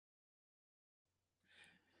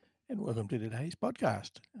and welcome to today's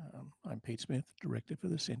podcast. I'm Pete Smith, Director for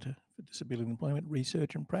the Centre for Disability Employment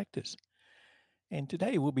Research and Practice. And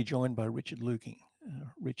today we'll be joined by Richard Luking.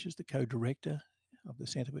 Rich is the co-director of the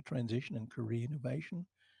Centre for Transition and Career Innovation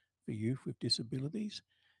for Youth with Disabilities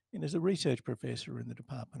and is a research professor in the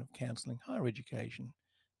Department of Counselling, Higher Education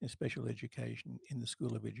and Special Education in the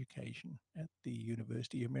School of Education at the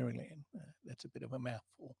University of Maryland. That's a bit of a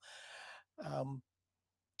mouthful.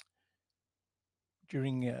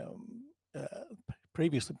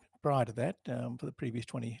 Prior to that, for the previous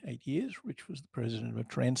 28 years, Rich was the president of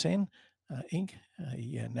Transcend Inc.,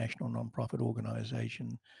 a national non-profit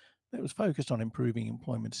organisation that was focused on improving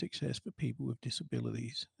employment success for people with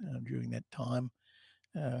disabilities. During that time,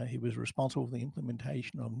 he was responsible for the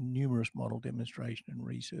implementation of numerous model demonstration and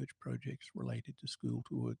research projects related to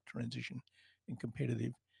school-to-work transition and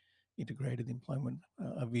competitive integrated employment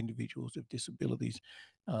of individuals with disabilities.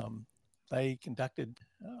 They conducted,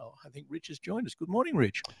 I think Rich has joined us. Good morning,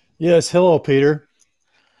 Rich. Yes, hello, Peter.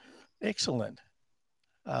 Excellent.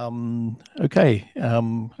 Okay,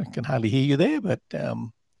 I can hardly hear you there, but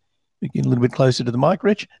we get a little bit closer to the mic,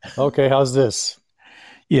 Rich. Okay, how's this?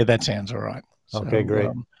 Yeah, that sounds all right. Okay, great.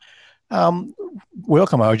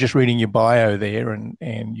 Welcome. I was just reading your bio there,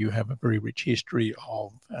 and you have a very rich history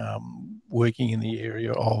of working in the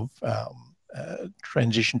area of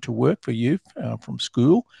transition to work for youth from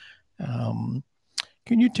school.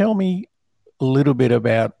 Can you tell me a little bit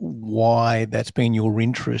about why that's been your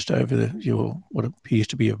interest over what appears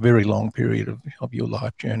to be a very long period of your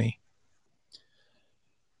life journey?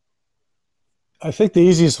 I think the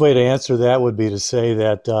easiest way to answer that would be to say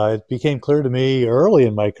that it became clear to me early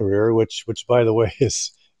in my career, which by the way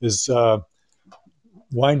is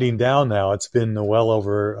winding down now. It's been well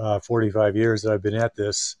over 45 years that I've been at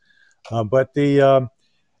this, but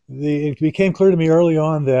it became clear to me early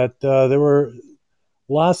on that there were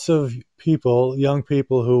lots of people, young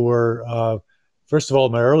people, who were, first of all,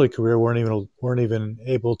 in my early career, weren't even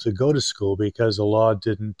able to go to school because the law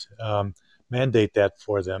didn't mandate that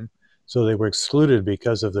for them. So they were excluded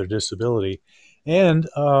because of their disability, and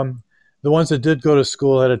the ones that did go to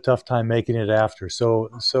school had a tough time making it after.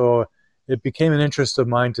 So it became an interest of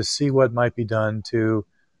mine to see what might be done to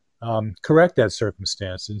correct that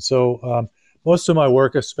circumstance. And so most of my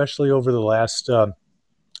work, especially over the last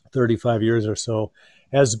 35 years or so,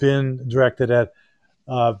 has been directed at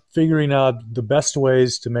figuring out the best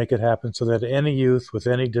ways to make it happen so that any youth with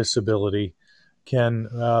any disability can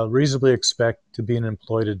reasonably expect to be an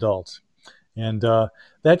employed adult. And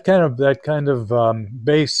that kind of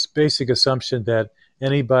basic assumption that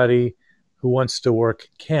anybody who wants to work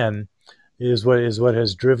can is what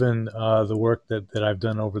has driven the work that I've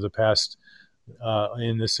done over the past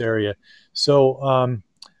in this area. So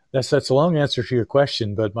that's a long answer to your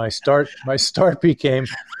question, but my start became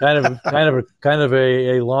kind of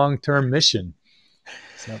a long-term mission.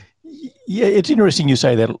 So. Yeah, it's interesting you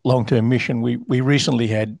say that long-term mission. We recently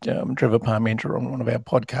had Trevor Parmenter on one of our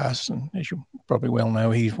podcasts, and as you probably well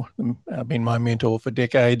know, he's been my mentor for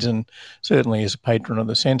decades and certainly is a patron of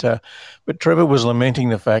the centre. But Trevor was lamenting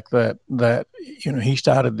the fact that he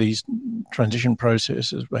started these transition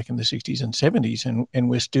processes back in the 60s and 70s, and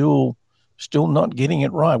we're still not getting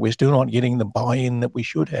it right. We're still not getting the buy-in that we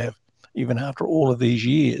should have, even after all of these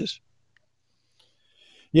years.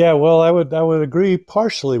 Yeah, well, I would agree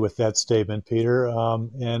partially with that statement, Peter.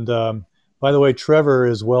 By the way, Trevor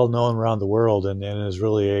is well known around the world and is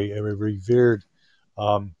really a revered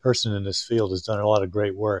person in this field. Has done a lot of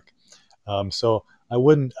great work. So I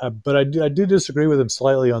wouldn't, but I do disagree with him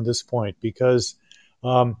slightly on this point because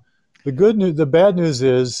the bad news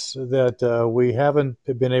is that we haven't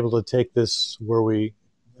been able to take this where we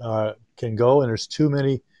can go, and there's too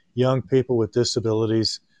many young people with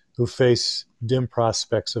disabilities who face dim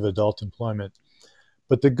prospects of adult employment.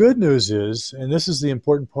 But the good news is, and this is the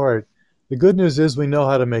important part, the good news is we know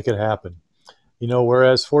how to make it happen.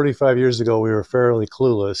 Whereas 45 years ago we were fairly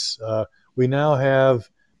clueless, we now have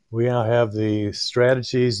the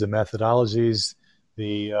strategies, the methodologies,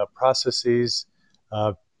 the processes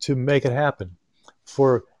to make it happen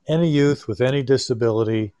for any youth with any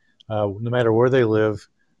disability, no matter where they live,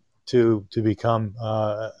 to become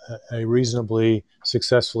a reasonably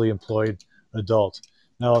successfully employed adult.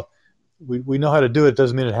 Now, we know how to do it.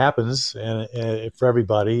 Doesn't mean it happens and for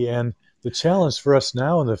everybody. And the challenge for us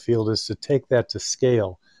now in the field is to take that to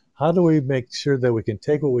scale. How do we make sure that we can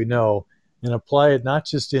take what we know and apply it not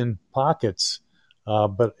just in pockets,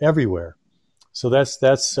 but everywhere? So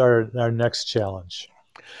that's our next challenge.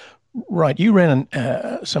 Right. You ran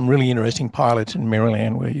some really interesting pilots in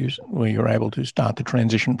Maryland where you were able to start the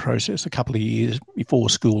transition process a couple of years before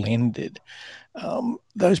school ended.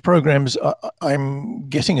 Those programs, I'm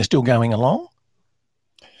guessing, are still going along.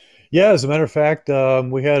 Yeah, as a matter of fact,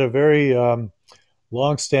 we had a very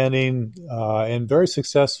long-standing and very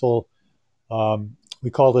successful. We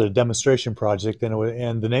called it a demonstration project,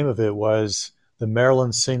 and the name of it was the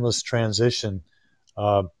Maryland Seamless Transition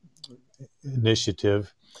uh,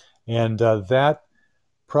 Initiative, and that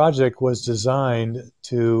project was designed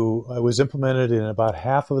to. It was implemented in about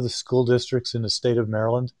half of the school districts in the state of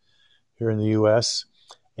Maryland here in the U.S.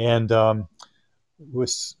 and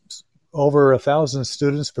was over 1,000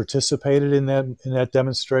 students participated in that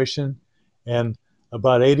demonstration, and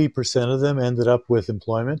about 80% of them ended up with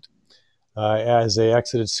employment as they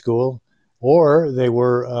exited school, or they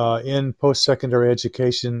were in post-secondary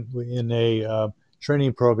education in a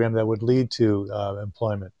training program that would lead to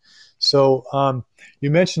employment. So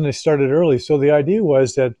you mentioned they started early. So the idea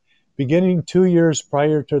was that beginning 2 years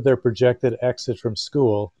prior to their projected exit from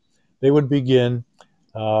school, they would begin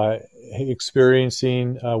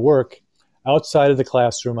experiencing work outside of the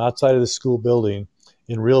classroom, outside of the school building,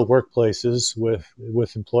 in real workplaces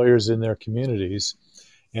with employers in their communities.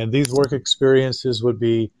 And these work experiences would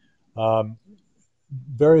be um,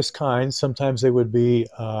 various kinds. Sometimes they would be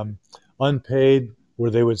unpaid, where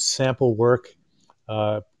they would sample work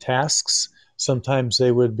tasks. Sometimes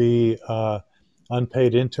they would be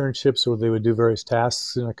unpaid internships, where they would do various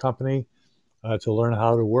tasks in a company to learn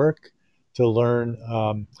how to work, to learn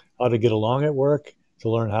how to get along at work, to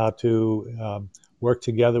learn how to work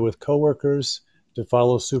together with coworkers, to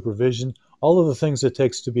follow supervision, all of the things it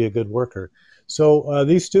takes to be a good worker. So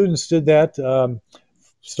these students did that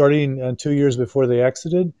starting 2 years before they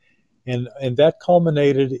exited, and that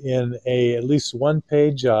culminated in a at least one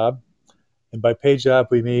paid job. And by paid job,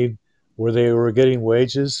 we mean where they were getting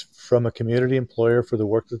wages from a community employer for the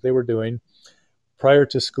work that they were doing prior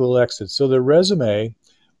to school exit. So their resume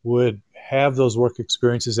would have those work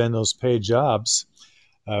experiences and those paid jobs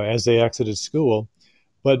as they exited school.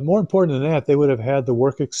 But more important than that, they would have had the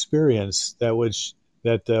work experience that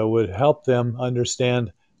would help them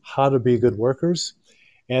understand how to be good workers.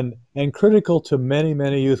 And critical to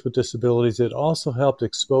many youth with disabilities, it also helped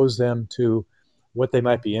expose them to what they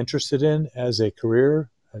might be interested in as a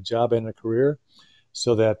career, a job and a career,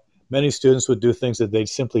 so that many students would do things that they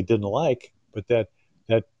simply didn't like, but that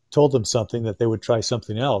told them something that they would try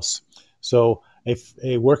something else. So if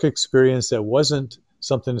a work experience that wasn't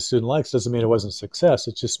something the student likes doesn't mean it wasn't a success.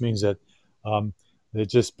 It just means that um, it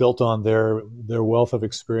just built on their wealth of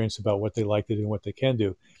experience about what they like to do and what they can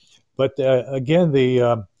do. But again,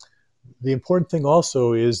 the important thing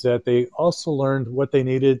also is that they also learned what they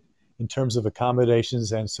needed in terms of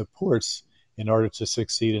accommodations and supports in order to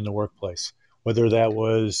succeed in the workplace, whether that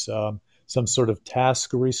was some sort of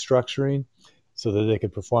task restructuring so that they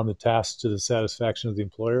could perform the tasks to the satisfaction of the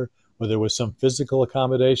employer, whether it was some physical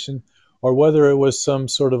accommodation, or whether it was some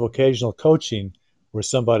sort of occasional coaching where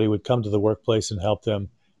somebody would come to the workplace and help them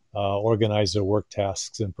organize their work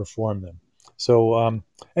tasks and perform them. So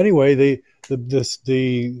anyway,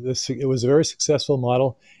 it was a very successful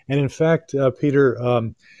model, and in fact, Peter,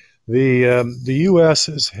 the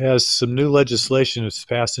U.S. has some new legislation that's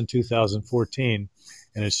passed in 2014,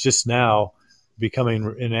 and it's just now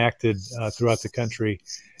becoming enacted throughout the country,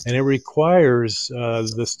 and it requires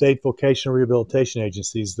the state vocational rehabilitation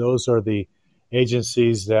agencies. Those are the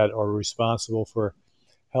agencies that are responsible for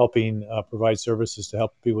helping provide services to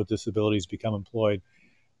help people with disabilities become employed.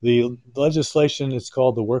 The legislation is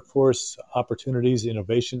called the Workforce Opportunities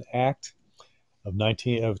Innovation Act of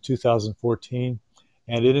 2014,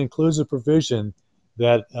 and it includes a provision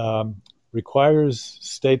that requires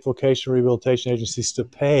state vocational rehabilitation agencies to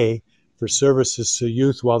pay for services to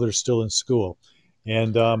youth while they're still in school.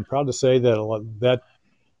 And I'm proud to say that that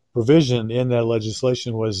provision in that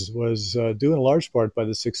legislation was due in large part by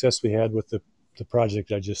the success we had with the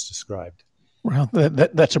project I just described. Well,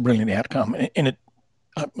 that's a brilliant outcome, and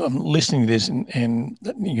I'm listening to this, and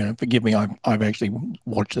forgive me, I've actually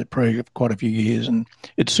watched that program for quite a few years, and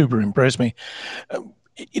it super impressed me.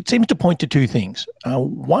 It seems to point to two things.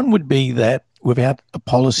 One would be that without a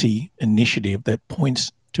policy initiative that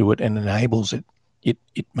points to it and enables it, it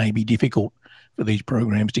may be difficult for these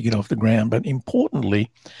programs to get off the ground. But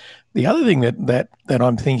importantly, the other thing that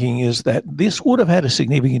I'm thinking is that this would have had a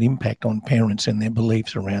significant impact on parents and their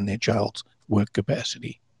beliefs around their child's work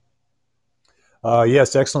capacity.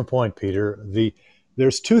 Yes, excellent point, Peter.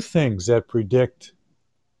 There's two things that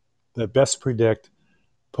best predict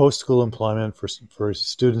post-school employment for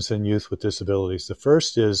students and youth with disabilities. The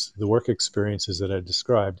first is the work experiences that I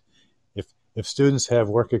described, if students have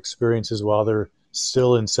work experiences while they're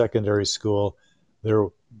still in secondary school, they're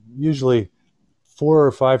usually 4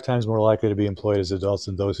 or 5 times more likely to be employed as adults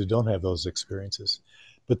than those who don't have those experiences.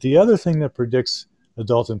 But the other thing that predicts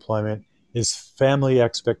adult employment is family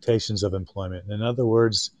expectations of employment. In other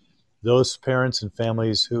words, those parents and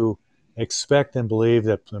families who expect and believe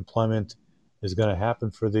that employment is going to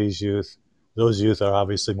happen for those youth are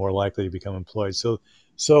obviously more likely to become employed. So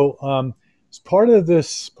part of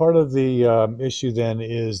the issue then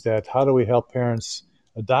is that how do we help parents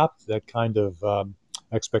adopt that kind of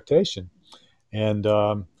expectation? And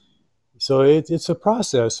it's a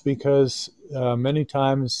process because many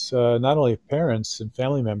times not only parents and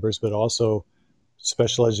family members, but also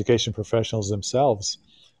special education professionals themselves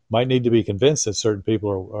might need to be convinced that certain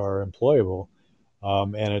people are employable.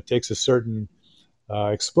 And it takes a certain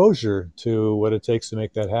exposure to what it takes to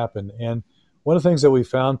make that happen. And one of the things that we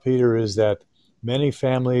found, Peter, is that many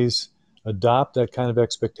families adopt that kind of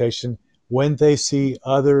expectation when they see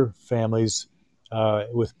other families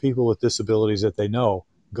with people with disabilities that they know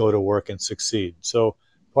go to work and succeed. So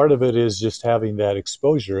part of it is just having that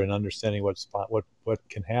exposure and understanding what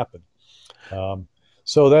can happen. Um,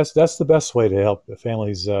 so that's the best way to help the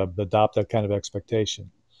families adopt that kind of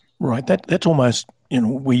expectation. Right. That's almost,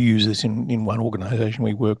 we use this in one organization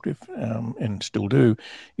we worked with, and still do,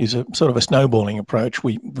 is a sort of a snowballing approach.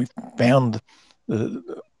 We found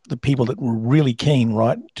the the people that were really keen,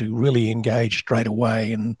 right, to really engage straight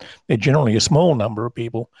away, and they're generally a small number of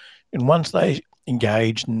people. And once they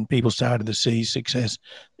engaged and people started to see success,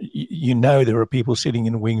 there are people sitting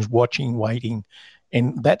in the wings watching, waiting,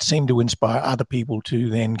 and that seemed to inspire other people to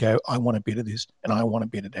then go, I want a bit of this and I want a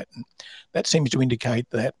bit of that. And that seems to indicate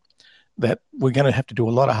that we're going to have to do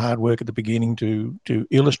a lot of hard work at the beginning to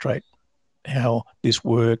illustrate how this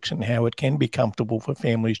works and how it can be comfortable for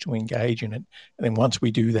families to engage in it. And then once we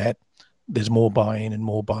do that, there's more buy-in,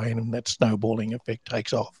 and that snowballing effect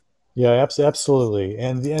takes off. Yeah, absolutely.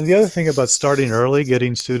 And the other thing about starting early,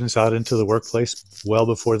 getting students out into the workplace well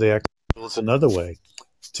before they actually is another way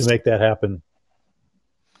to make that happen.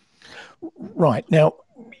 Right. Now,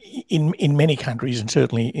 in many countries, and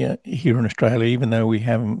certainly here in Australia, even though we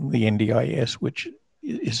have the NDIS, which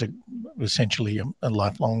is essentially a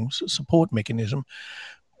lifelong support mechanism,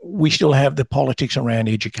 we still have the politics around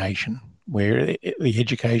education, where the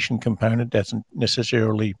education component doesn't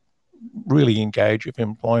necessarily really engage with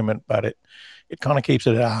employment, but it kind of keeps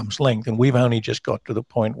it at arm's length. And we've only just got to the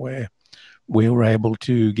point where we were able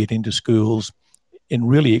to get into schools and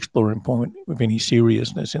really explore employment with any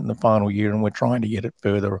seriousness in the final year, and we're trying to get it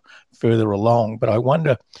further along. But I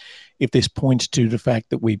wonder if this points to the fact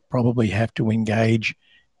that we probably have to engage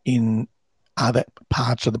in other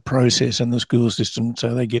parts of the process in the school system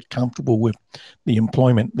so they get comfortable with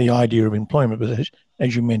the idea of employment. But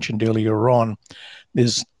as you mentioned earlier on,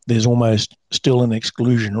 there's almost still an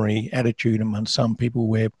exclusionary attitude among some people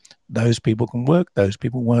where those people can work, those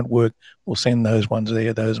people won't work, we'll send those ones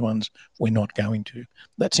there, those ones we're not going to.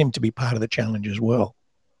 That seemed to be part of the challenge as well.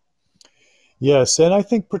 Yes, and I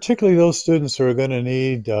think particularly those students who are going to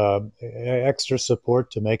need extra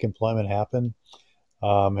support to make employment happen,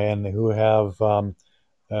 and who have kind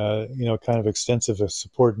of extensive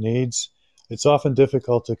support needs. It's often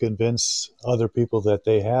difficult to convince other people that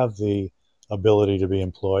they have the ability to be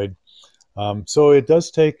employed. So it does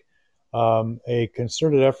take a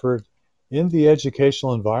concerted effort in the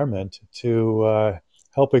educational environment to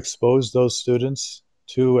help expose those students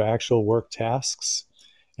to actual work tasks.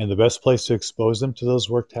 And the best place to expose them to those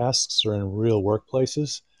work tasks are in real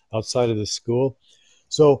workplaces outside of the school.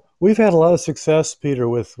 So we've had a lot of success, Peter,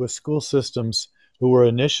 with school systems who were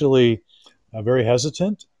initially very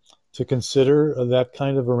hesitant to consider that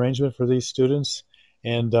kind of arrangement for these students.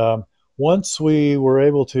 And once we were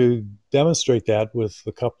able to demonstrate that with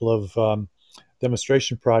a couple of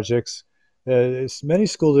demonstration projects, many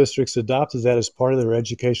school districts adopted that as part of their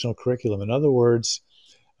educational curriculum. In other words,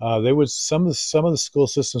 they would some of the school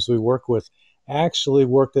systems we work with actually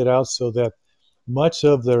worked it out so that much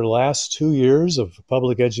of their last 2 years of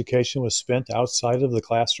public education was spent outside of the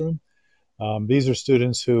classroom. These are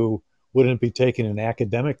students who wouldn't be taking an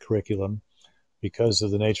academic curriculum because of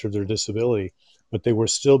the nature of their disability, but they were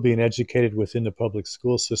still being educated within the public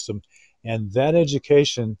school system. And that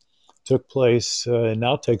education took place and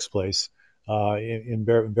now takes place in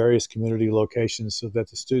various community locations so that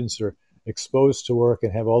the students are exposed to work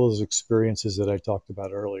and have all those experiences that I talked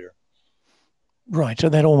about earlier. Right. So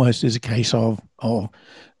that almost is a case of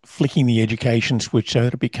flicking the education switch so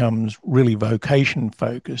that it becomes really vocation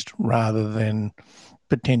focused rather than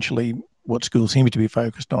potentially what schools seem to be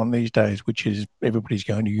focused on these days, which is everybody's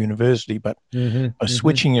going to university. But Mm-hmm, by mm-hmm.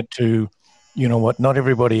 switching it to you know what, not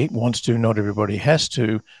everybody wants to, not everybody has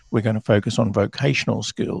to. We're going to focus on vocational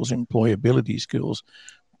skills, employability skills.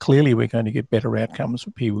 Clearly, we're going to get better outcomes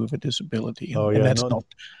for people with a disability. Oh And yeah, no,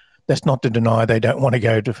 that's not to deny they don't want to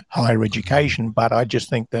go to higher education, but I just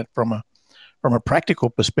think that from a practical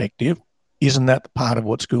perspective, isn't that the part of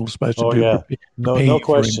what school's supposed to oh do, yeah, prepare no you for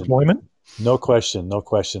question. employment? No question, no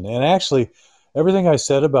question. And actually, everything I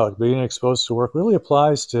said about being exposed to work really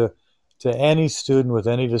applies to any student with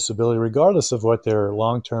any disability, regardless of what their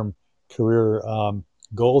long-term career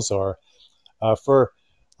goals are. For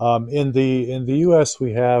in the U.S.,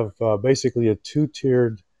 we have basically a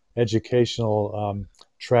two-tiered educational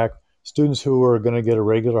track. Students who are going to get a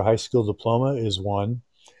regular high school diploma is one,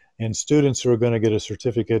 and students who are going to get a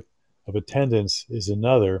certificate of attendance is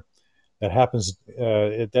another. That happens.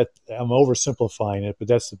 That I'm oversimplifying it, but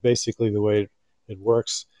that's basically the way it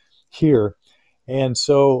works here. And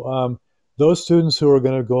so those students who are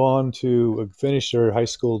going to go on to finish their high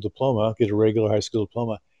school diploma, get a regular high school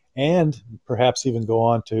diploma, and perhaps even go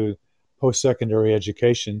on to post-secondary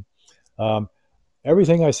education. Um,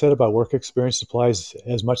 Everything I said about work experience applies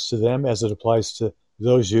as much to them as it applies to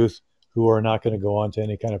those youth who are not going to go on to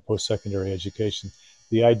any kind of post-secondary education.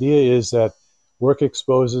 The idea is that work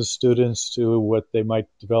exposes students to what they might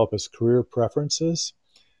develop as career preferences.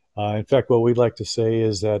 In fact, what we'd like to say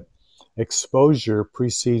is that exposure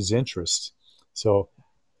precedes interest. So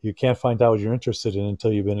you can't find out what you're interested in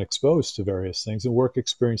until you've been exposed to various things, and work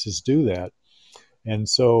experiences do that. And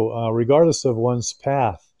so, regardless of one's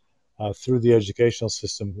path through the educational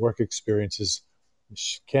system, work experiences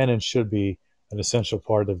can and should be an essential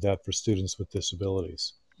part of that for students with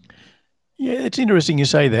disabilities. Yeah, it's interesting you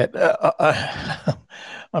say that.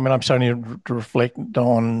 I mean, I'm starting to reflect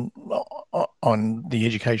on the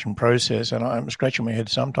education process, and I'm scratching my head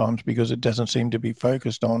sometimes because it doesn't seem to be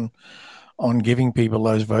focused on giving people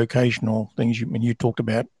those vocational things. When you talked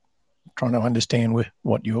about trying to understand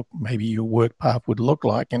what your maybe your work path would look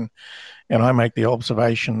like, and I make the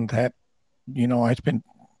observation that I spent,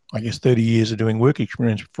 I guess, 30 years of doing work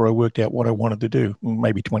experience before I worked out what I wanted to do,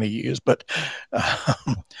 maybe 20 years. But,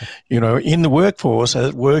 in the workforce,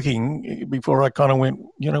 working before I kind of went,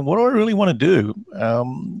 what do I really want to do?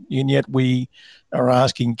 And yet we are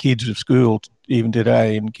asking kids of school, even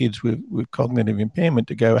today, and kids with cognitive impairment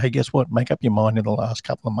to go, hey, guess what? Make up your mind in the last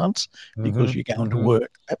couple of months because Mm-hmm, you're going to mm-hmm,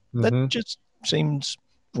 work. That mm-hmm. just seems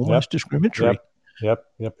almost Yep, discriminatory. yep,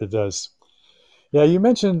 yep, it does. Yeah, you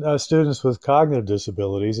mentioned students with cognitive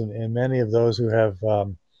disabilities, and many of those who have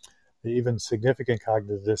even significant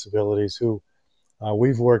cognitive disabilities who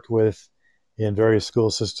we've worked with in various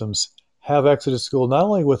school systems have exited school not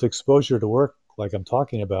only with exposure to work, like I'm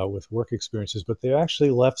talking about with work experiences, but they actually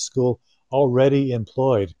left school already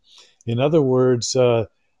employed. In other words,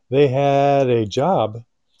 they had a job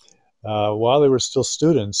while they were still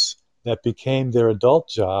students that became their adult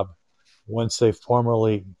job once they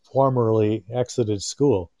formally exited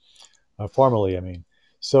school. Formally, I mean.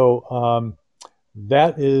 So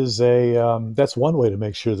that's one way to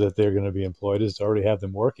make sure that they're going to be employed is to already have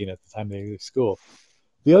them working at the time they leave school.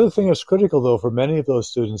 The other thing that's critical, though, for many of those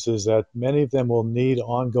students is that many of them will need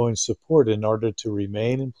ongoing support in order to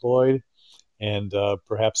remain employed and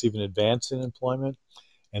perhaps even advance in employment.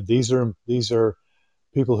 And these are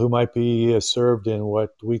people who might be served in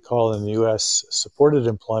what we call in the U.S. supported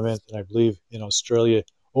employment, and I believe in Australia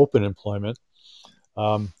open employment.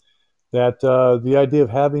 Um, that the idea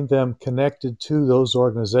of having them connected to those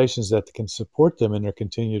organizations that can support them in their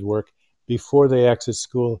continued work before they exit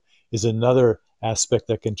school is another aspect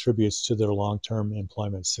that contributes to their long-term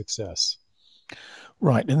employment success.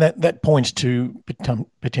 Right, and that points to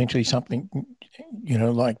potentially something,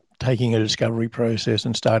 like taking a discovery process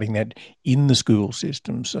and starting that in the school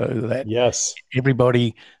system, so that Yes.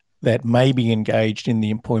 everybody that may be engaged in the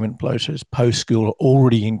employment process post school are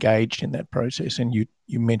already engaged in that process. And you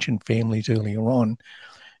mentioned families earlier on,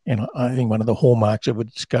 and I think one of the hallmarks of a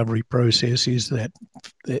discovery process is that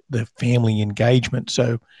the family engagement.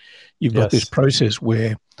 So you've got this Yes. process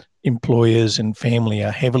where employers and family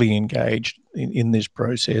are heavily engaged in this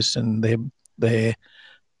process, and they're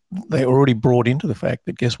they're already brought into the fact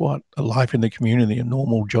that, guess what, a life in the community, a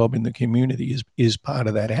normal job in the community is part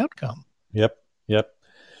of that outcome. Yep. Yep.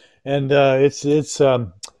 And it's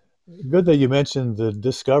good that you mentioned the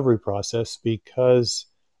discovery process because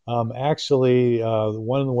actually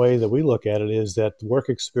one of the way that we look at it is that work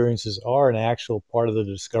experiences are an actual part of the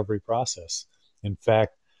discovery process. In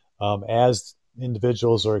fact, as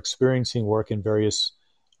individuals are experiencing work in various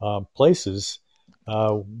places,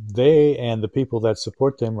 they and the people that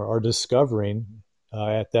support them are discovering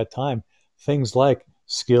at that time things like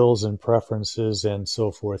skills and preferences and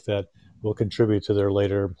so forth that will contribute to their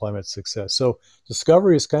later employment success. So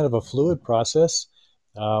discovery is kind of a fluid process,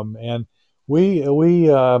 and we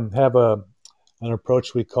have an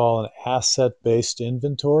approach we call an asset-based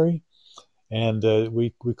inventory, and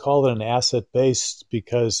we call it an asset-based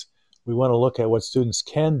because we want to look at what students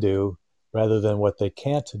can do rather than what they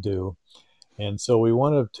can't do. And so we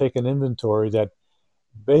want to take an inventory that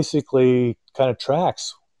basically kind of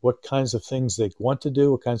tracks what kinds of things they want to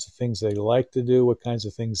do, what kinds of things they like to do, what kinds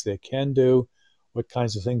of things they can do, what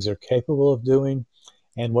kinds of things they're capable of doing,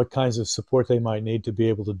 and what kinds of support they might need to be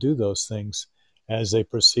able to do those things as they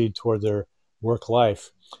proceed toward their work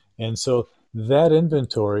life. And so that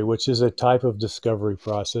inventory, which is a type of discovery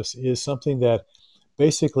process, is something that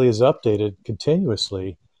basically is updated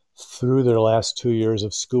continuously through their last 2 years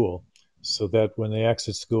of school, so that when they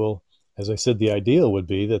exit school, as I said, the ideal would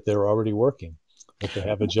be that they're already working, that they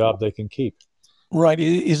have a job they can keep. Right.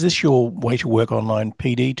 Is this your Way to Work Online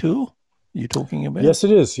PD tool you're talking about? Yes,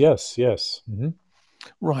 it is. Yes, yes. Mm-hmm.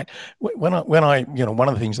 Right. When I, one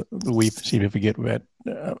of the things that we seem to forget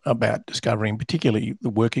about discovering, particularly the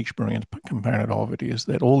work experience component of it, is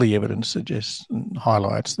that all the evidence suggests and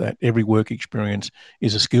highlights that every work experience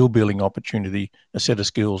is a skill building opportunity, a set of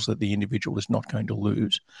skills that the individual is not going to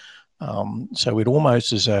lose. So it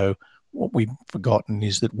almost as though what we've forgotten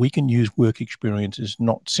is that we can use work experiences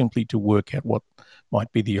not simply to work out what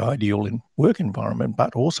might be the ideal work environment,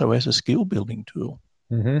 but also as a skill building tool.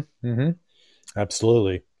 Mm-hmm. Mm-hmm.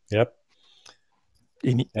 Absolutely. Yep.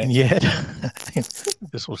 And yet,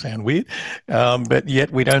 this will sound weird, but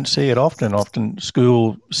yet we don't see it often. Often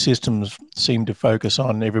school systems seem to focus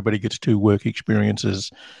on everybody gets 2 work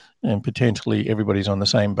experiences and potentially everybody's on the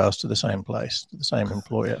same bus to the same place, to the same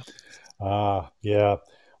employer. Yeah.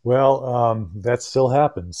 Well, that still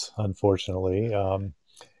happens, unfortunately.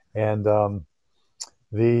 And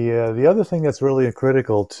the other thing that's really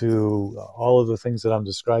critical to all of the things that I'm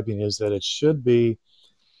describing is that it should be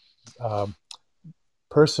um,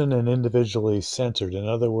 person and individually centered. In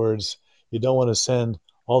other words, you don't want to send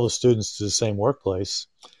all the students to the same workplace.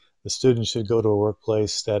 The students should go to a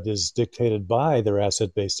workplace that is dictated by their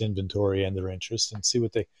asset-based inventory and their interests, and see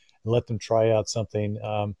what they and let them try out something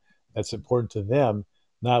that's important to them,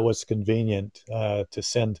 not what's convenient to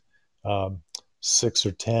send um, 6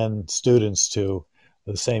 or 10 students to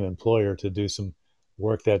the same employer to do some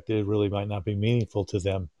work that it really might not be meaningful to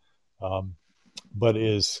them, but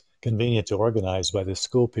is convenient to organize by the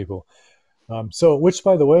school people. Which,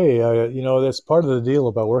 by the way, that's part of the deal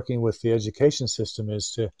about working with the education system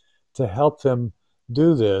is to help them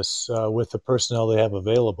do this with the personnel they have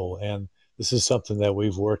available. And this is something that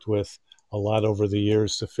we've worked with a lot over the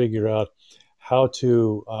years to figure out how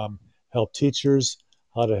to help teachers,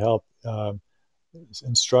 how to help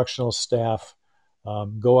instructional staff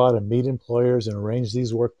go out and meet employers and arrange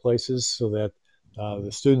these workplaces so that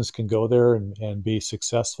the students can go there and be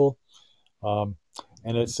successful. Um,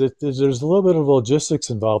 and there's a little bit of logistics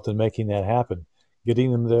involved in making that happen,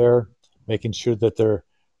 getting them there, making sure that they're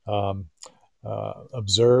um,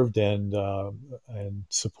 observed and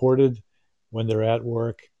supported when they're at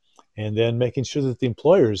work, and then making sure that the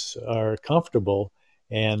employers are comfortable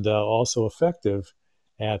and also effective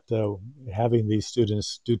at having these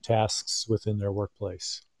students do tasks within their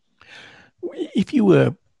workplace. If you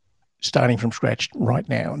were starting from scratch right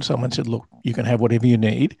now and someone said, look, you can have whatever you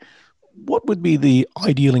need, what would be the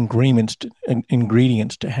ideal ingredients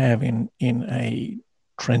to have in a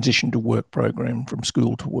transition to work program from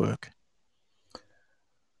school to work?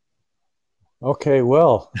 Okay,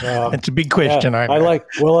 well, It's a big yeah, question, I I know. like.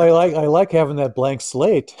 Well, I like having that blank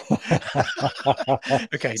slate.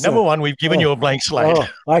 Okay, number So, one, we've given you a blank slate.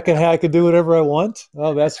 I can do whatever I want.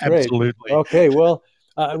 Oh, that's great. Absolutely. Okay, well,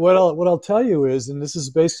 what I'll tell you is, and this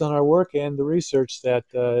is based on our work and the research that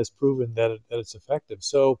has proven that it's effective.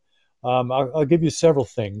 So, I'll give you several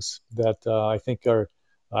things that I think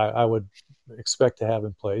I would expect to have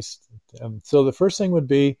in place. So the first thing would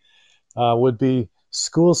be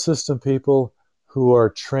school system people who are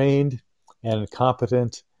trained and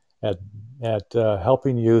competent at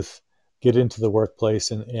helping youth get into the workplace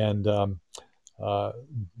and uh,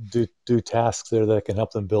 do tasks there that can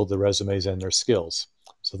help them build their resumes and their skills.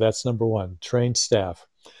 So that's number one, trained staff.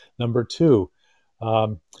 Number two,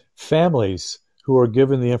 um, families who are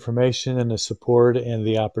given the information and the support and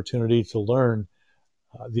the opportunity to learn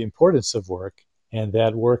the importance of work, and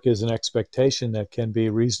that work is an expectation that can be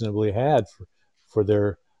reasonably had for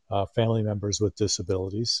their family members with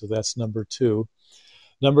disabilities. So that's number two.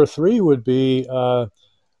 Number three would be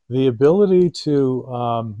the ability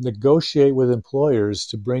to negotiate with employers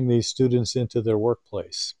to bring these students into their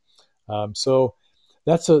workplace. So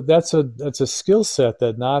that's a skill set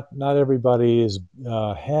that not everybody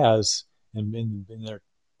has in their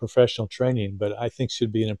professional training, but I think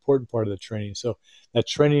should be an important part of the training. So that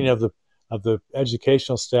training of the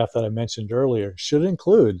educational staff that I mentioned earlier should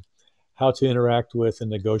include how to interact with and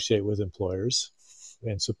negotiate with employers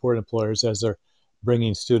and support employers as they're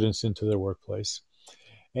bringing students into their workplace.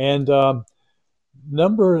 And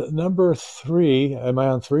number three, am I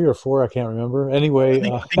on three or four? I can't remember. Anyway,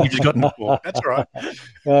 I think you just got into four. That's all right.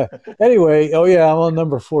 anyway, oh yeah, I'm on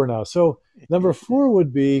number four now. So number four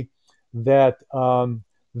would be that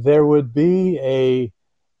there would be a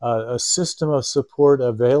system of support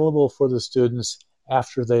available for the students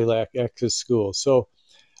after they exit school. So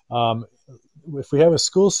um, if we have a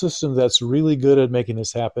school system that's really good at making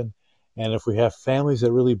this happen, and if we have families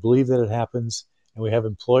that really believe that it happens, and we have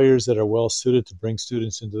employers that are well suited to bring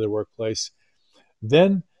students into their workplace,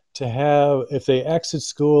 then to have, if they exit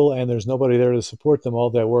school and there's nobody there to support them, all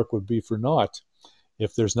that work would be for naught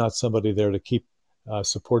if there's not somebody there to keep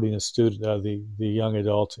supporting a student, the young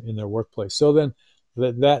adult in their workplace. So then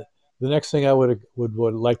the next thing I would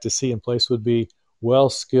like to see in place would be well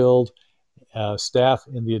skilled staff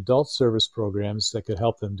in the adult service programs that could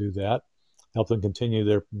help them do that, help them continue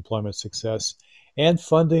their employment success, and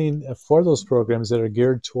funding for those programs that are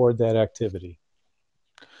geared toward that activity.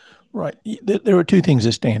 Right. There are two things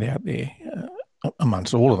that stand out there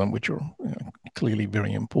amongst all of them, which are clearly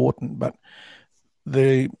very important. But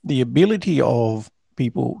the ability of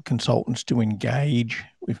people, consultants, to engage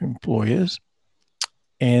with employers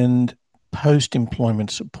and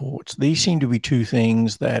post-employment supports. These seem to be two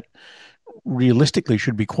things that realistically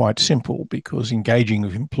should be quite simple, because engaging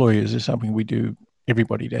with employers is something we do,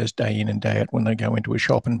 everybody does day in and day out. When they go into a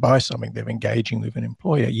shop and buy something, they're engaging with an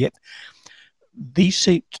employer. Yet these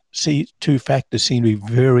two factors seem to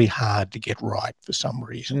be very hard to get right for some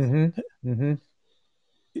reason. Mm-hmm. Mm-hmm.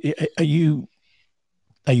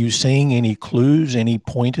 Are you seeing any clues, any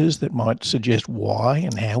pointers that might suggest why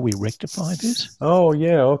and how we rectify this? Oh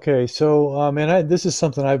yeah, okay. So this is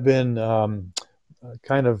something I've been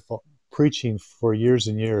kind of preaching for years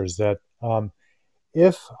and years, that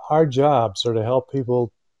if our jobs are to help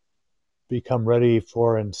people become ready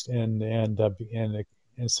for and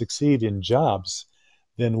succeed in jobs,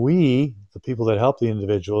 then we, the people that help the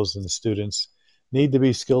individuals and the students, need to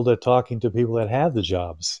be skilled at talking to people that have the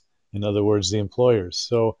jobs. In other words, the employers.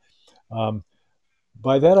 So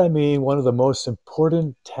by that I mean one of the most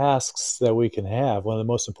important tasks that we can have, one of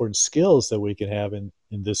the most important skills that we can have in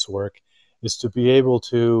this work, is to be able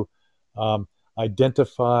to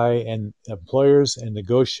identify employers and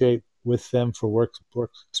negotiate with them for work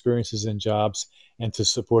experiences and jobs, and to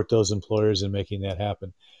support those employers in making that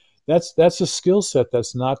happen. That's a skill set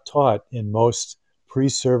that's not taught in most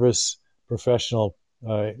pre-service professional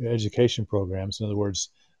education programs. In other words,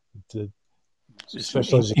 the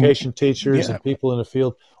special education teachers and people in the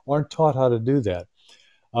field aren't taught how to do that.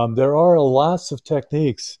 There are lots of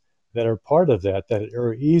techniques that are part of that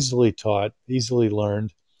are easily taught, easily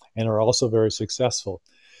learned, and are also very successful.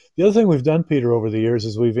 The other thing we've done, Peter, over the years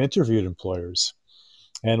is we've interviewed employers,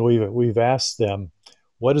 and we've asked them,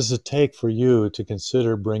 what does it take for you to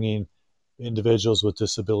consider bringing individuals with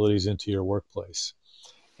disabilities into your workplace?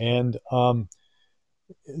 And one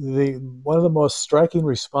of the most striking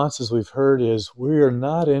responses we've heard is, we are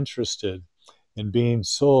not interested in being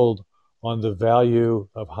sold on the value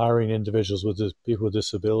of hiring individuals with people with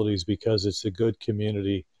disabilities because it's a good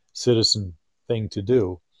community citizen thing to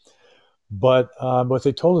do. But what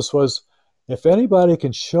they told us was, if anybody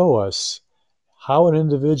can show us how an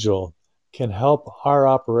individual can help our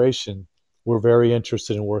operation, we're very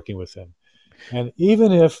interested in working with them. And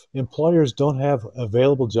even if employers don't have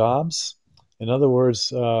available jobs, in other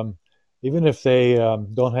words, even if they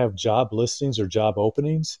don't have job listings or job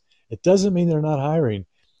openings, it doesn't mean they're not hiring.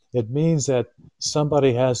 It means that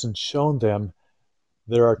somebody hasn't shown them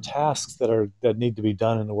there are tasks that need to be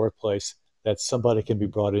done in the workplace that somebody can be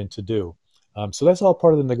brought in to do. So that's all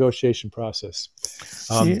part of the negotiation process.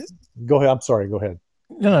 Go ahead. I'm sorry. Go ahead.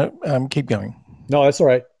 No, keep going. No, that's all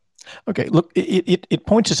right. Okay. Look, it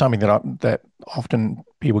points to something that often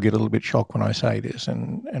people get a little bit shocked when I say this,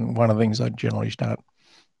 and one of the things I generally start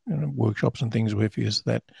workshops and things with is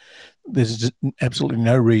that there's absolutely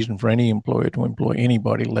no reason for any employer to employ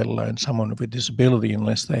anybody, let alone someone with a disability,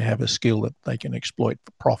 unless they have a skill that they can exploit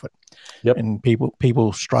for profit. Yep. And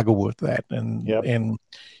people struggle with that, and yep. And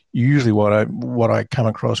usually what I come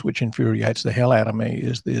across, which infuriates the hell out of me,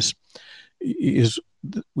 is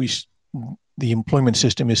the employment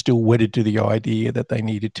system is still wedded to the idea that they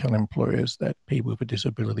need to tell employers that people with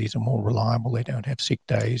disabilities are more reliable, they don't have sick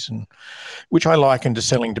days, and which I liken to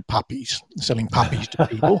selling puppies to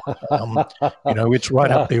people. It's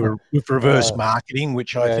right up there with reverse marketing,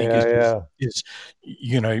 which I think is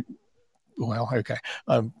well, okay,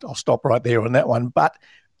 I'll stop right there on that one. But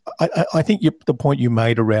I think the point you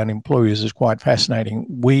made around employers is quite fascinating.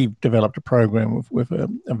 We've developed a program with a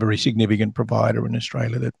very significant provider in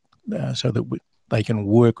Australia so that they can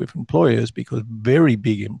work with employers, because very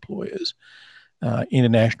big employers,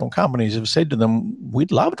 international companies, have said to them,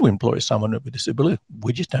 we'd love to employ someone with a disability.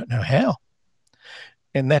 We just don't know how.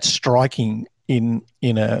 And that's striking in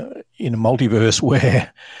a multiverse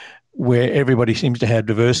where everybody seems to have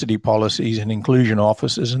diversity policies and inclusion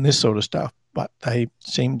officers and this sort of stuff, but they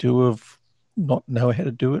seem to have not know how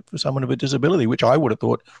to do it for someone with a disability, which I would have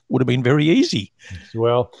thought would have been very easy.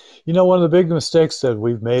 Well, one of the big mistakes that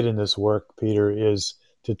we've made in this work, Peter, is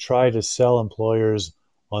to try to sell employers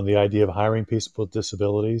on the idea of hiring people with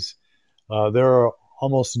disabilities. There are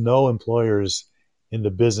almost no employers in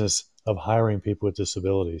the business of hiring people with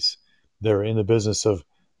disabilities. They're in the business of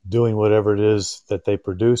doing whatever it is that they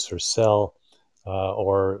produce or sell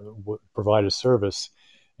or provide a service.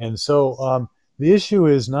 And so the issue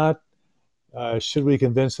is not should we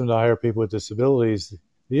convince them to hire people with disabilities.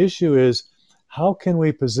 The issue is, how can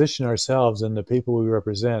we position ourselves and the people we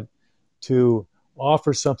represent to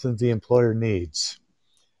offer something the employer needs?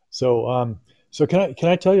 So can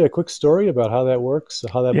I tell you a quick story about how that works?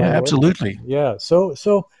 How that might work? Absolutely. Yeah.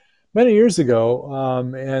 So many years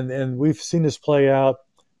ago, and we've seen this play out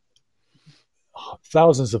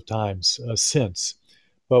thousands of times since.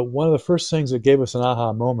 But one of the first things that gave us an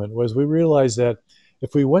aha moment was we realized that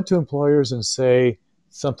if we went to employers and say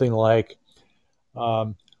something like,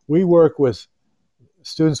 we work with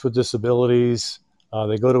students with disabilities,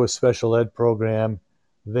 they go to a special ed program,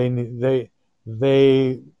 they may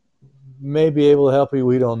be able to help you,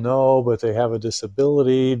 we don't know, but they have a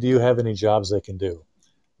disability. Do you have any jobs they can do?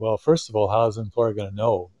 Well, first of all, how is an employer going to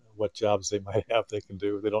know what jobs they might have they can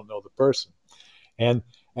do? They don't know the person. And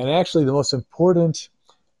actually, the most important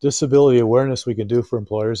disability awareness we can do for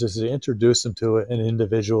employers is to introduce them to an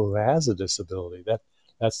individual who has a disability.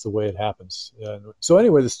 That's the way it happens. So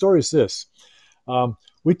anyway, the story is this.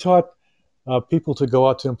 We taught people to go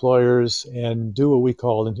out to employers and do what we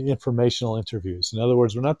call informational interviews. In other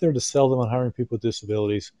words, we're not there to sell them on hiring people with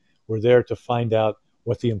disabilities. We're there to find out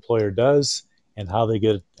what the employer does and how they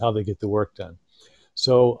get the work done.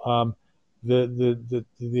 So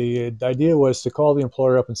the idea was to call the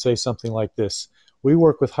employer up and say something like this: we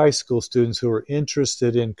work with high school students who are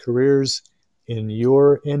interested in careers in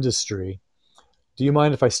your industry. Do you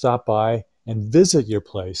mind if I stop by and visit your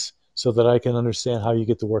place so that I can understand how you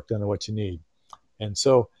get the work done and what you need? And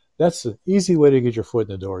so that's an easy way to get your foot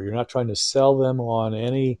in the door. You're not trying to sell them on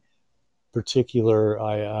any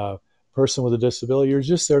particular person with a disability. You're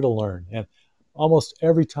just there to learn. And almost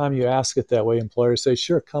every time you ask it that way, employers say,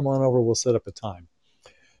 sure, come on over, we'll set up a time.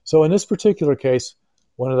 So in this particular case,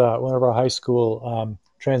 one of our high school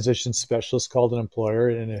transition specialists called an employer,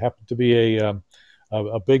 and it happened to be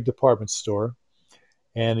a big department store.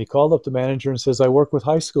 And he called up the manager and says, I work with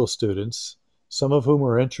high school students, some of whom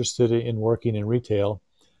are interested in working in retail.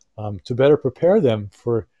 To better prepare them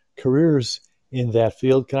for careers in that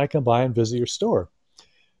field, can I come by and visit your store?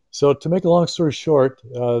 So to make a long story short,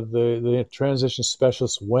 the transition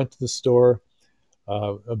specialist went to the store,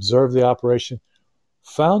 observed the operation,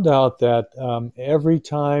 found out that every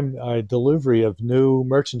time a delivery of new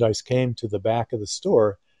merchandise came to the back of the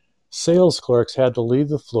store, sales clerks had to leave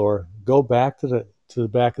the floor, go back to the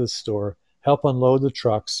back of the store, help unload the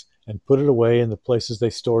trucks, and put it away in the places they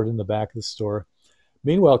stored in the back of the store.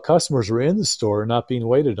 Meanwhile, customers were in the store not being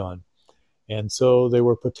waited on, and so they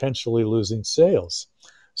were potentially losing sales.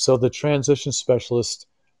 So the transition specialist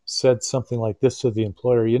said something like this to the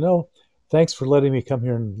employer: thanks for letting me come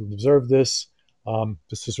here and observe this.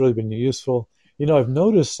 This has really been useful. I've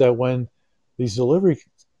noticed that when these delivery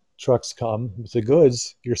trucks come with the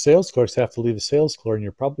goods, your sales clerks have to leave the sales floor, and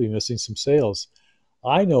you're probably missing some sales.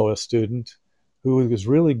 I know a student who is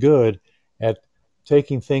really good at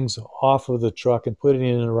taking things off of the truck and putting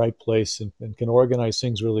it in the right place and can organize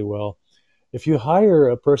things really well. If you hire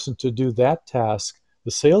a person to do that task, the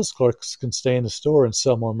sales clerks can stay in the store and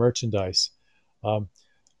sell more merchandise.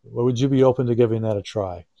 Would you be open to giving that a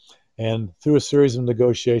try? And through a series of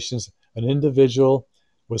negotiations, an individual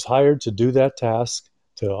was hired to do that task,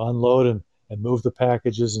 to unload and move the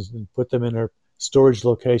packages and put them in her storage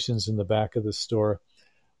locations in the back of the store.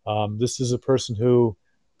 This is a person who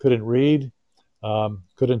couldn't read,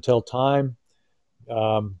 couldn't tell time,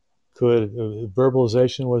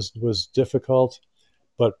 verbalization was difficult,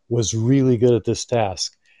 but was really good at this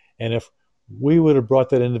task. And if we would have brought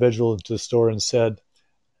that individual into the store and said,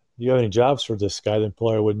 "Do you have any jobs for this guy?" the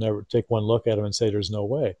employer would never take one look at him and say, "There's no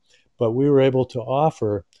way." But we were able to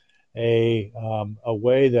offer a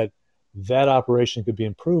way that operation could be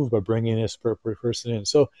improved by bringing this person in.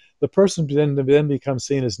 So the person then becomes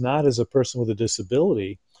seen as not as a person with a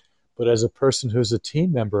disability, but as a person who's a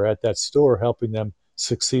team member at that store, helping them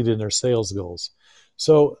succeed in their sales goals.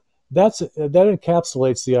 So that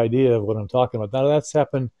encapsulates the idea of what I'm talking about. Now that's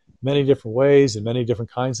happened many different ways and many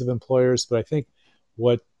different kinds of employers, but I think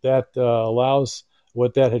what that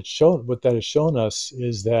has shown us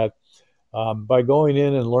is that by going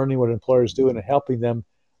in and learning what employers do and helping them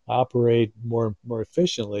operate more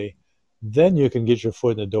efficiently, then you can get your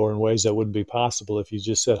foot in the door in ways that wouldn't be possible if you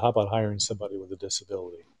just said, "How about hiring somebody with a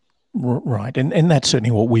disability?" Right. And that's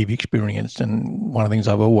certainly what we've experienced. And one of the things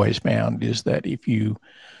I've always found is that if you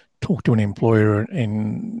talk to an employer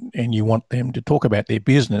and you want them to talk about their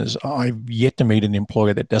business, I've yet to meet an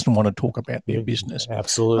employer that doesn't want to talk about their business.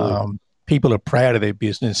 Absolutely. People are proud of their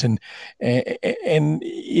business, and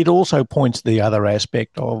it also points to the other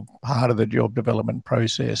aspect of part of the job development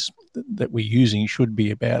process that we're using should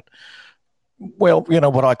be about, well,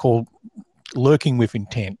 what I call lurking with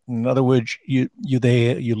intent. In other words, you're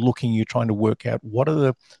there, you're looking, you're trying to work out what are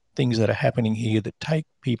the things that are happening here that take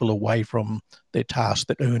people away from their tasks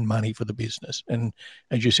that earn money for the business. And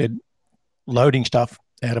as you said, loading stuff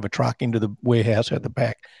out of a truck into the warehouse at the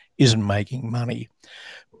back isn't making money.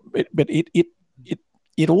 But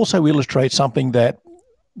it also illustrates something that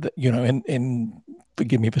and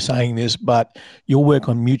forgive me for saying this, but your work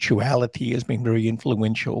on mutuality has been very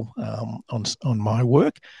influential on my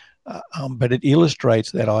work. But it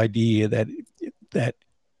illustrates that idea that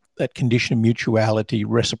condition of mutuality,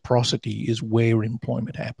 reciprocity, is where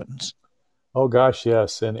employment happens. Oh gosh,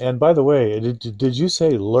 yes. And by the way, did you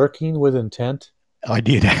say lurking with intent? I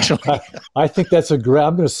did, actually. I think that's I'm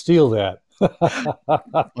going to steal that.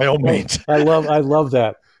 By all means. I love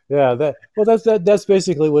that. Yeah, that's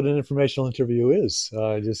basically what an informational interview is.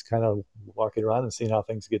 Just kind of walking around and seeing how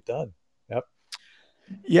things get done. Yep.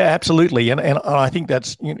 Yeah, absolutely, and I think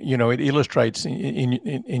that's it illustrates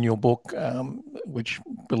in your book, which,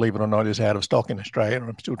 believe it or not, is out of stock in Australia.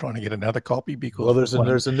 I'm still trying to get another copy because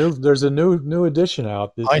there's a new edition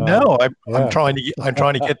out. I know. I'm yeah. trying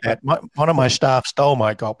to get that. One of my staff stole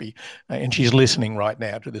my copy, and she's listening right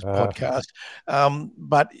now to this podcast.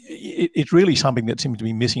 But it's really something that seems to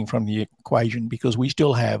be missing from the equation, because we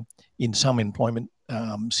still have, in some employment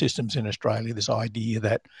systems in Australia, this idea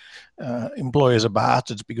that employers are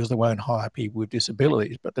bastards because they won't hire people with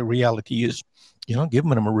disabilities. But the reality is, give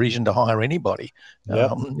them a reason to hire anybody.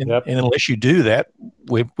 Yep. And unless you do that,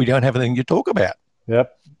 we don't have anything to talk about.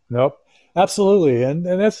 Yep. Nope. Absolutely. And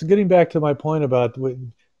that's getting back to my point about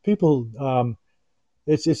people.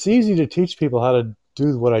 It's easy to teach people how to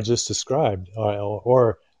do what I just described,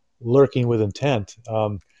 or lurking with intent.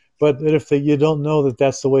 But if you don't know that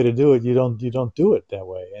that's the way to do it, you don't do it that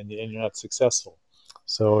way, and you're not successful.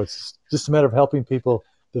 So it's just a matter of helping people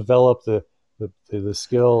develop the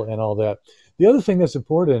skill and all that. The other thing that's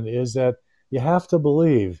important is that you have to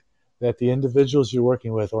believe that the individuals you're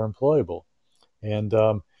working with are employable, and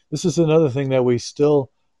this is another thing that we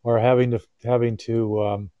still are having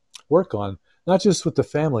to work on, not just with the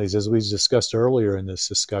families, as we discussed earlier in this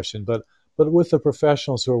discussion, but with the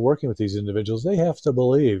professionals who are working with these individuals. They have to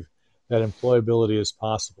believe that employability is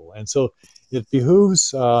possible. And so it behooves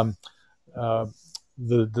the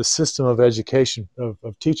system of education,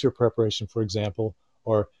 of teacher preparation, for example,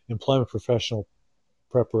 or employment professional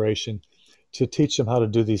preparation, to teach them how to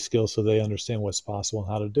do these skills so they understand what's possible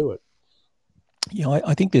and how to do it.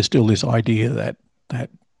 I think there's still this idea that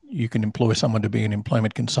you can employ someone to be an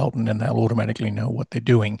employment consultant and they'll automatically know what they're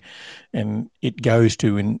doing. And it goes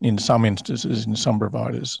to, in some instances, in some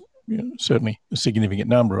providers, certainly a significant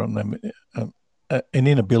number of them, an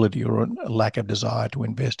inability or a lack of desire to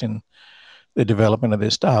invest in the development of their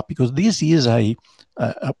staff, because this is a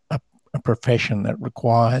profession that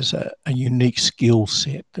requires a unique skill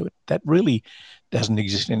set that really doesn't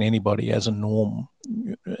exist in anybody as a norm.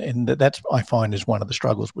 And that's, I find, is one of the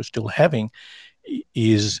struggles we're still having,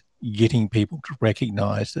 is getting people to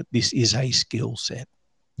recognize that this is a skill set.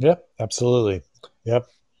 Yep, absolutely. Yep.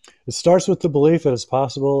 It starts with the belief that it's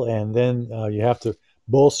possible, and then you have to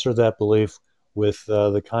bolster that belief with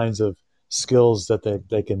the kinds of skills that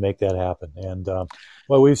they can make that happen. And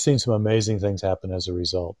we've seen some amazing things happen as a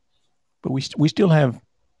result. But we still have,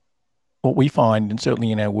 what we find, and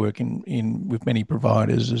certainly in our work in with many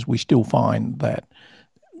providers, is we still find that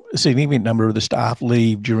a significant number of the staff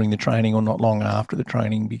leave during the training or not long after the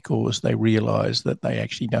training because they realise that they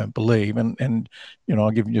actually don't believe. And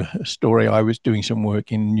I'll give you a story. I was doing some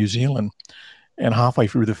work in New Zealand, and halfway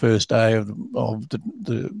through the first day of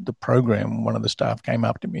the program, one of the staff came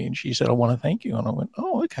up to me and she said, "I want to thank you." And I went,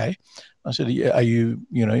 "Oh, okay." I said, "Are you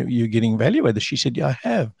getting value out of this?" She said, "Yeah, I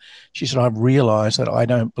have." She said, "I've realised that I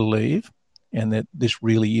don't believe, and that this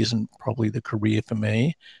really isn't probably the career for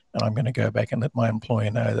me. And I'm going to go back and let my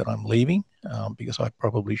employer know that I'm leaving because I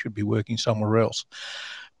probably should be working somewhere else."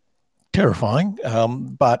 Terrifying,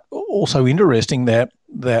 but also interesting that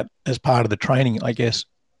as part of the training, I guess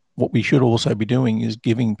what we should also be doing is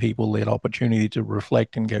giving people that opportunity to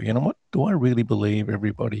reflect and go, you know what, do I really believe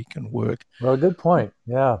everybody can work? Well, good point.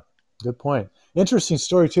 Yeah, good point. Interesting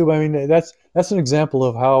story too. I mean, that's an example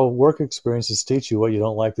of how work experiences teach you what you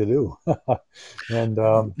don't like to do. And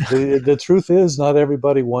the truth is, not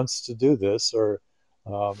everybody wants to do this, or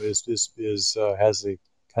is has the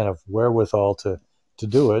kind of wherewithal to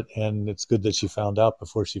do it. And it's good that she found out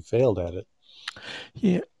before she failed at it.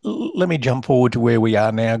 Yeah, let me jump forward to where we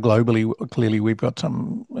are now globally. Clearly, we've got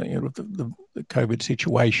some the COVID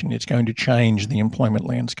situation. It's going to change the employment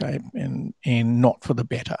landscape, and not for the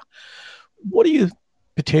better. What do you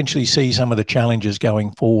potentially see some of the challenges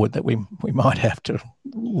going forward that we might have to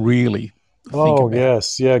really think Oh about?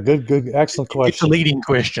 yes, yeah, good, excellent It's a question. leading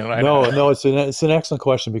question, I know. No, it's an excellent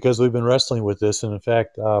question because we've been wrestling with this, and in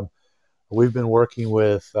fact, we've been working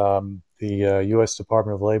with the U.S.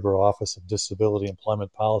 Department of Labor Office of Disability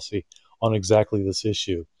Employment Policy on exactly this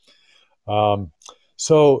issue. Um,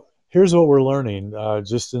 so here's what we're learning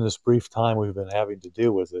just in this brief time we've been having to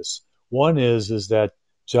deal with this. One is that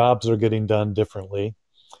jobs are getting done differently,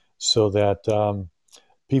 so that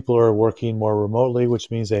people are working more remotely,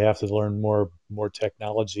 which means they have to learn more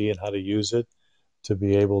technology and how to use it to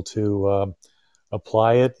be able to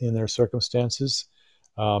apply it in their circumstances.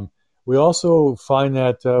 Um, we also find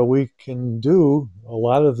that we can do a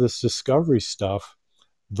lot of this discovery stuff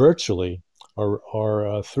virtually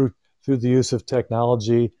or through the use of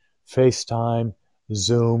technology, FaceTime,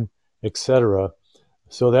 Zoom, etc.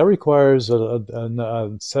 So that requires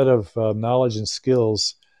a set of knowledge and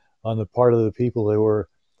skills on the part of the people that were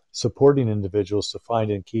supporting individuals to find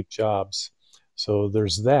and keep jobs. So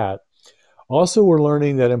there's that. Also, we're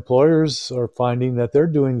learning that employers are finding that they're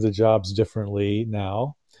doing the jobs differently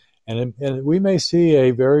now. And we may see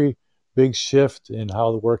a very big shift in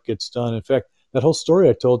how the work gets done. In fact, that whole story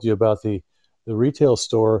I told you about the retail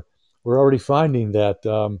store, we're already finding that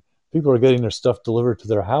people are getting their stuff delivered to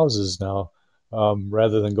their houses now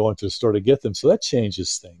rather than going to the store to get them. So that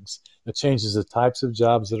changes things. That changes the types of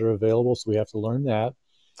jobs that are available. So we have to learn that.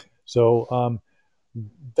 So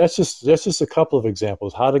that's just a couple of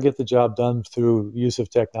examples. How to get the job done through use of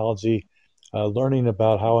technology, learning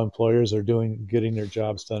about how employers are getting their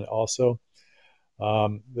jobs done. Also,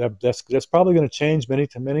 that's probably going to change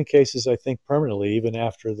many cases. I think permanently, even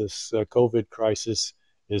after this COVID crisis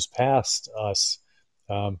is past us.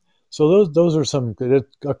 Um, so those are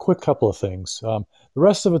a quick couple of things. The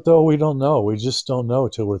rest of it, though, we don't know. We just don't know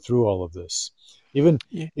till we're through all of this. Even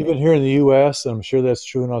Yeah. even here in the U.S., I'm sure that's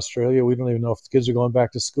true in Australia. We don't even know if the kids are going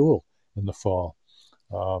back to school in the fall.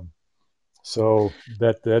 Um, so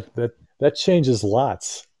that changes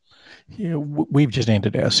lots. Yeah, we've just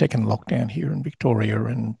entered our second lockdown here in Victoria,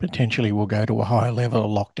 and potentially we'll go to a higher level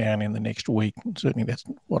of lockdown in the next week. Certainly, that's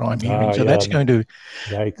what I'm hearing. So Yeah, that's going to,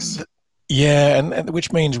 yikes. yeah, and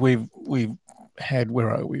which means we've had, where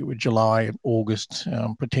are we? We're July, August,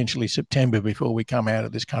 potentially September before we come out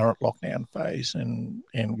of this current lockdown phase, and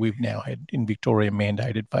we've now had in Victoria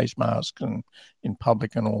mandated face masks and in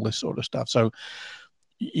public and all this sort of stuff. So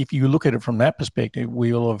if you look at it from that perspective,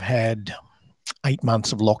 we'll have had 8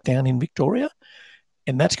 months of lockdown in Victoria.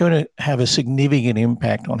 And that's going to have a significant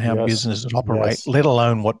impact on how Yes, businesses operate, yes, let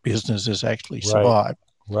alone what businesses actually right, survive,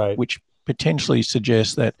 right. which potentially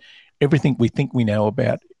suggests that everything we think we know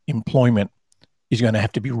about employment is going to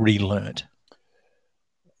have to be relearned.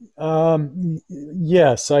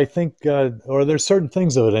 Yes, I think, or there's certain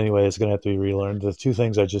things of it anyway that's going to have to be relearned. The two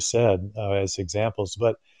things I just said as examples,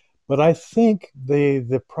 but I think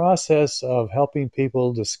the process of helping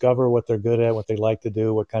people discover what they're good at, what they like to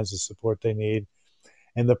do, what kinds of support they need,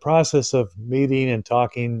 and the process of meeting and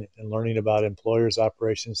talking and learning about employers'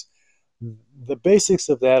 operations, the basics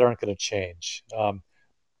of that aren't going to change.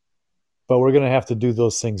 But we're going to have to do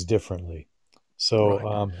those things differently. So,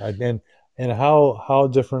 Right. and how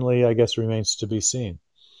differently, I guess, remains to be seen.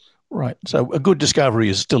 Right. So a good discovery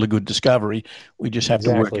is still a good discovery. We just have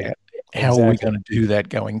to work Exactly. out how are we Exactly. going to do that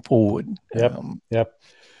going forward. Yep. Yep.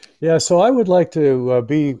 Yeah. So I would like to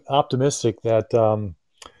be optimistic that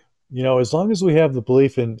as long as we have the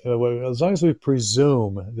belief in, as long as we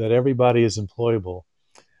presume that everybody is employable,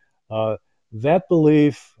 uh, that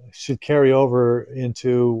belief should carry over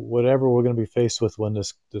into whatever we're going to be faced with when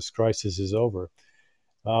this crisis is over.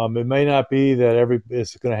 It may not be that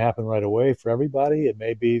it's going to happen right away for everybody. It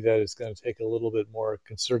may be that it's going to take a little bit more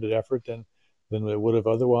concerted effort than it would have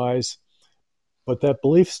otherwise. But that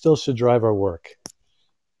belief still should drive our work.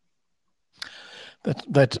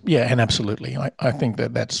 That's yeah, and absolutely. I think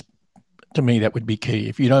that's, to me, that would be key.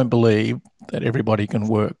 If you don't believe that everybody can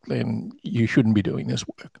work, then you shouldn't be doing this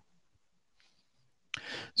work.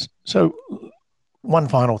 So, one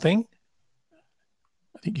final thing.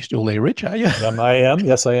 I think you're still there, Rich, are you? I am.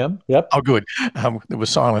 Yes, I am. Yep. Oh, good. There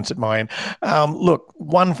was silence at my end. Look,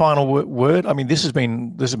 one final word. I mean, this has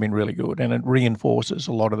been really good, and it reinforces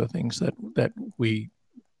a lot of the things that we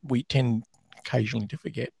tend occasionally to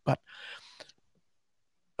forget. But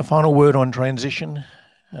a final word on transition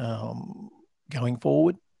going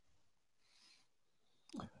forward.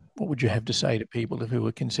 What would you have to say to people who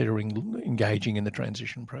are considering engaging in the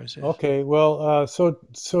transition process? Okay, well, so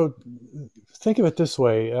think of it this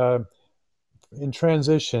way. In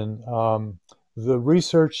transition, the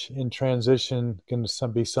research in transition can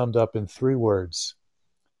be summed up in 3 words.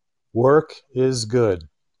 Work is good.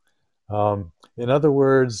 In other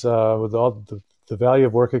words, with all the value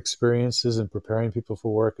of work experiences and preparing people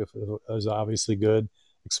for work is obviously good.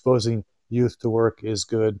 Exposing youth to work is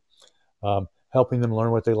good. Helping them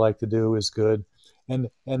learn what they like to do is good. And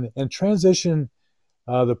transition,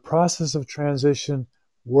 the process of transition,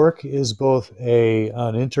 work is both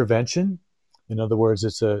an intervention. In other words,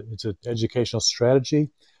 it's an educational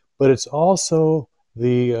strategy, but it's also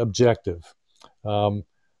the objective.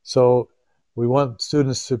 So we want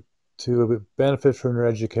students to benefit from their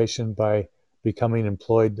education by becoming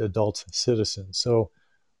employed adult citizens. So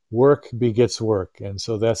work begets work, and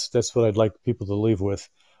so that's what I'd like people to leave with.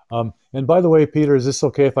 And by the way, Peter, is this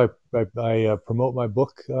okay if I promote my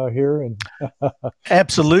book here? And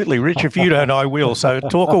absolutely, Rich. If you don't, I will. So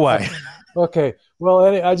talk away. Okay. Well,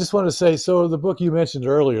 I just want to say, so the book you mentioned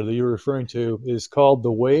earlier that you were referring to is called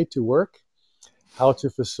The Way to Work: How to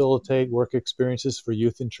Facilitate Work Experiences for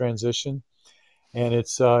Youth in Transition. And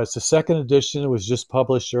it's the second edition. It was just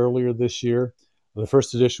published earlier this year. The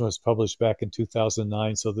first edition was published back in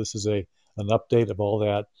 2009. So this is an update of all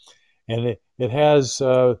that. And it has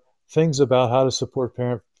things about how to support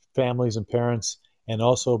families and parents, and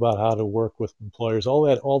also about how to work with employers.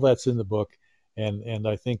 All that's in the book. And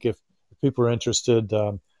I think if people are interested,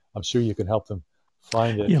 I'm sure you can help them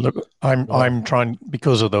find it. Yeah, look, I'm trying,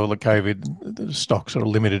 because of the COVID, the stocks are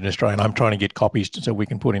limited in Australia, and I'm trying to get copies so we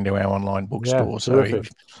can put into our online bookstore. Yeah,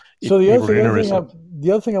 so the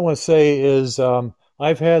other thing I want to say is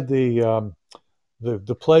I've had the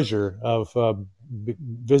pleasure of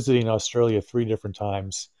visiting Australia 3 different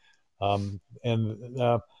times,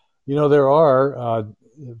 there are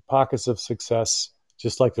pockets of success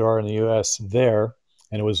just like there are in the U.S. there.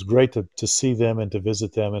 And it was great to see them and to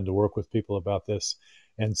visit them and to work with people about this.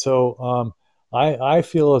 And so I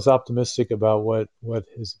feel as optimistic about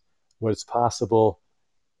what's possible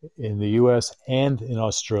in the U.S. and in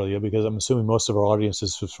Australia, because I'm assuming most of our audience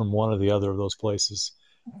is from one or the other of those places,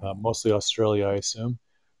 mostly Australia, I assume.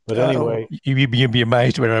 But anyway, you'd be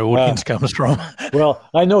amazed where our audience comes from. Well,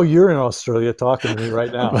 I know you're in Australia talking to me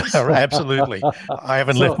right now. So. Absolutely. I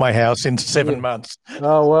haven't left my house in 7 months.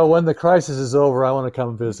 Oh, well, when the crisis is over, I want to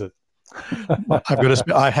come visit.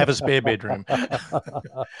 I have a spare bedroom.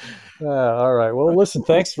 All right. Well, listen,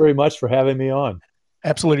 thanks very much for having me on.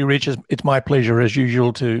 Absolutely, Rich. It's my pleasure, as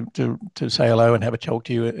usual, to say hello and have a talk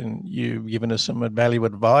to you. And you've given us some valuable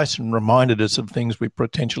advice and reminded us of things we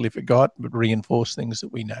potentially forgot, but reinforced things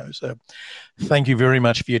that we know. So thank you very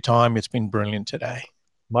much for your time. It's been brilliant today.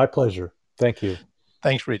 My pleasure. Thank you.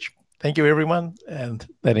 Thanks, Rich. Thank you, everyone. And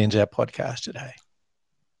that ends our podcast today.